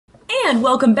And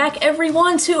welcome back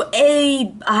everyone to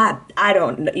I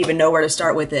don't even know where to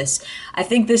start with this. I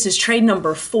think this is trade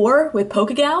number 4 with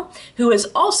PokeGal, who has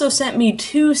also sent me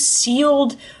 2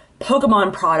 sealed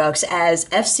Pokemon products as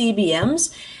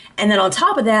FCBMs. And then on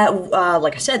top of that,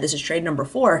 like I said, this is trade number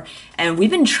 4, and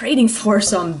we've been trading for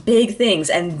some big things,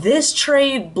 and this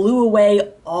trade blew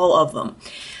away all of them.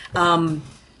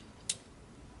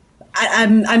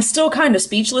 I'm still kind of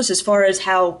speechless as far as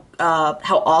how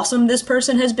awesome this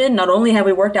person has been. Not only have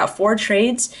we worked out 4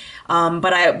 trades,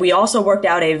 but we also worked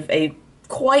out a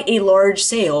quite a large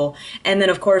sale, and then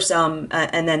of course and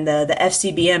then the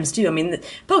FCBMs too. I mean,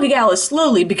 PokeGal is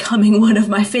slowly becoming one of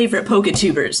my favorite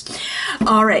PokeTubers.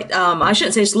 All right, I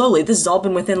shouldn't say slowly. This has all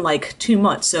been within like 2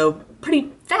 months, so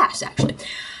pretty fast actually.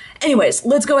 Anyways,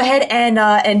 let's go ahead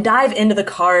and dive into the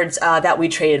cards that we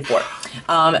traded for.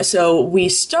 So we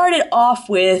started off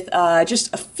with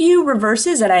just a few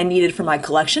reverses that I needed for my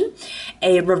collection.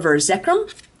 A reverse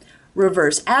Zekrom,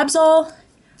 reverse Absol,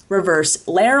 reverse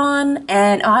Lairon,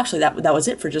 and actually that was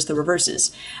it for just the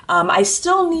reverses. I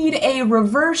still need a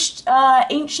reversed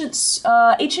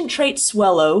ancient trait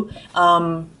Swellow,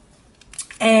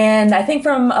 and I think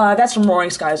from that's from Roaring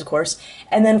Skies, of course.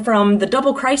 And then from the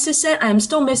Double Crisis set, I'm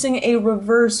still missing a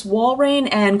reverse Walrein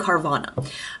and Carvanha.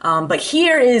 But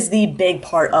here is the big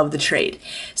part of the trade.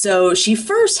 So she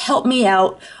first helped me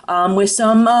out with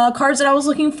some cards that I was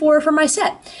looking for my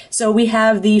set. So we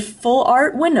have the full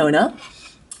art Winona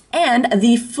and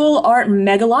the full art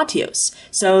Mega Latios.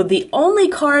 So the only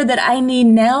card that I need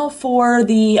now for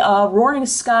the Roaring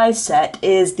Skies set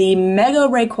is the Mega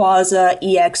Rayquaza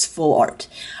EX full art.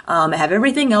 I have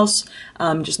everything else.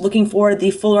 Just looking for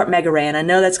the full art Mega Ray, and I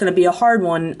know that's going to be a hard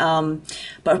one,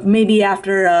 but maybe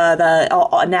after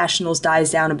the Nationals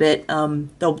dies down a bit,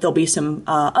 there'll be some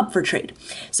up for trade.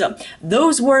 So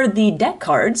those were the deck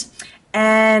cards.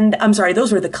 And I'm sorry,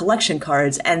 those were the collection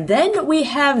cards. And then we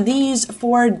have these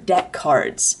 4 deck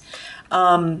cards.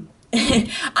 I'm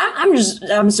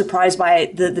surprised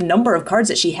by the number of cards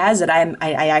that she has that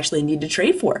I actually need to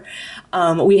trade for.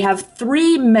 We have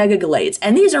 3 Mega Glades,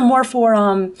 and these are more for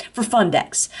fun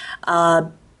decks.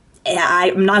 I'm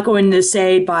not going to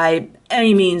say by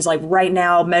any means, like right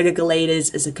now, Mega Gallade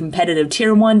is a competitive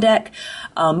tier 1 deck,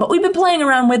 but we've been playing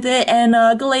around with it, and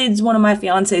Gallade's one of my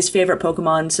fiance's favorite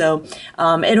Pokemon, so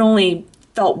it only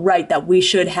felt right that we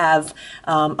should have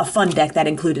a fun deck that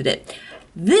included it.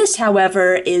 This,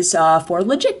 however, is for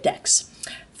legit decks.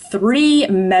 3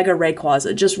 Mega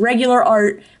Rayquaza, just regular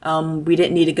art. We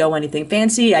didn't need to go anything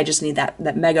fancy. I just need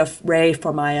that Mega Ray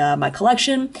for my my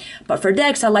collection. But for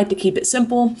decks, I like to keep it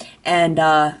simple. And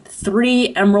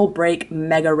 3 Emerald Break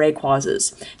Mega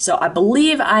Rayquazas. So I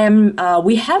believe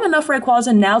we have enough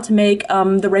Rayquaza now to make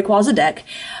the Rayquaza deck.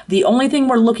 The only thing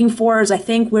we're looking for is, I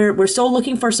think we're still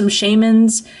looking for some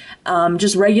Shaymins,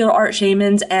 just regular art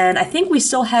Shaymins, and I think we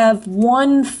still have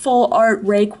 1 full art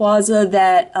Rayquaza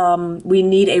that we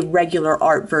need a regular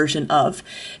art version of.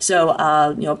 So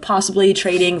you know, possibly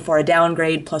trading for a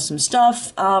downgrade plus some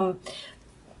stuff,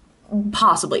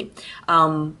 possibly.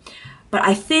 But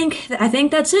I think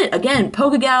that's it. Again,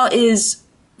 PokeGal is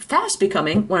fast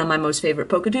becoming one of my most favorite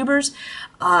PokeTubers.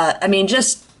 I mean,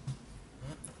 just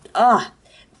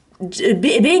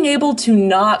being able to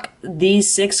knock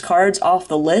these 6 cards off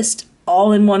the list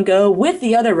all in one go with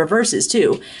the other reverses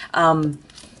too. I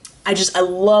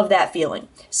love that feeling.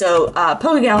 So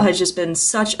PokeGal has just been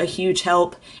such a huge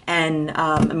help, and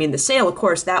I mean, the sale, of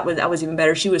course, that was even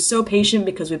better. She was so patient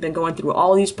because we've been going through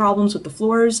all these problems with the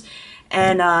floors,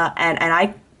 and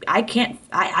I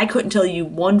couldn't tell you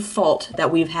 1 fault that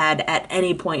we've had at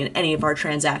any point in any of our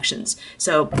transactions.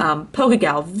 So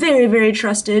PokeGal, very, very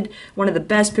trusted, one of the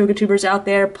best PokeTubers out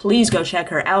there. Please go check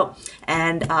her out.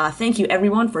 And thank you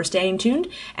everyone for staying tuned.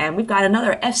 And we've got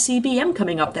another FCBM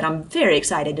coming up that I'm very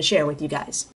excited to share with you guys.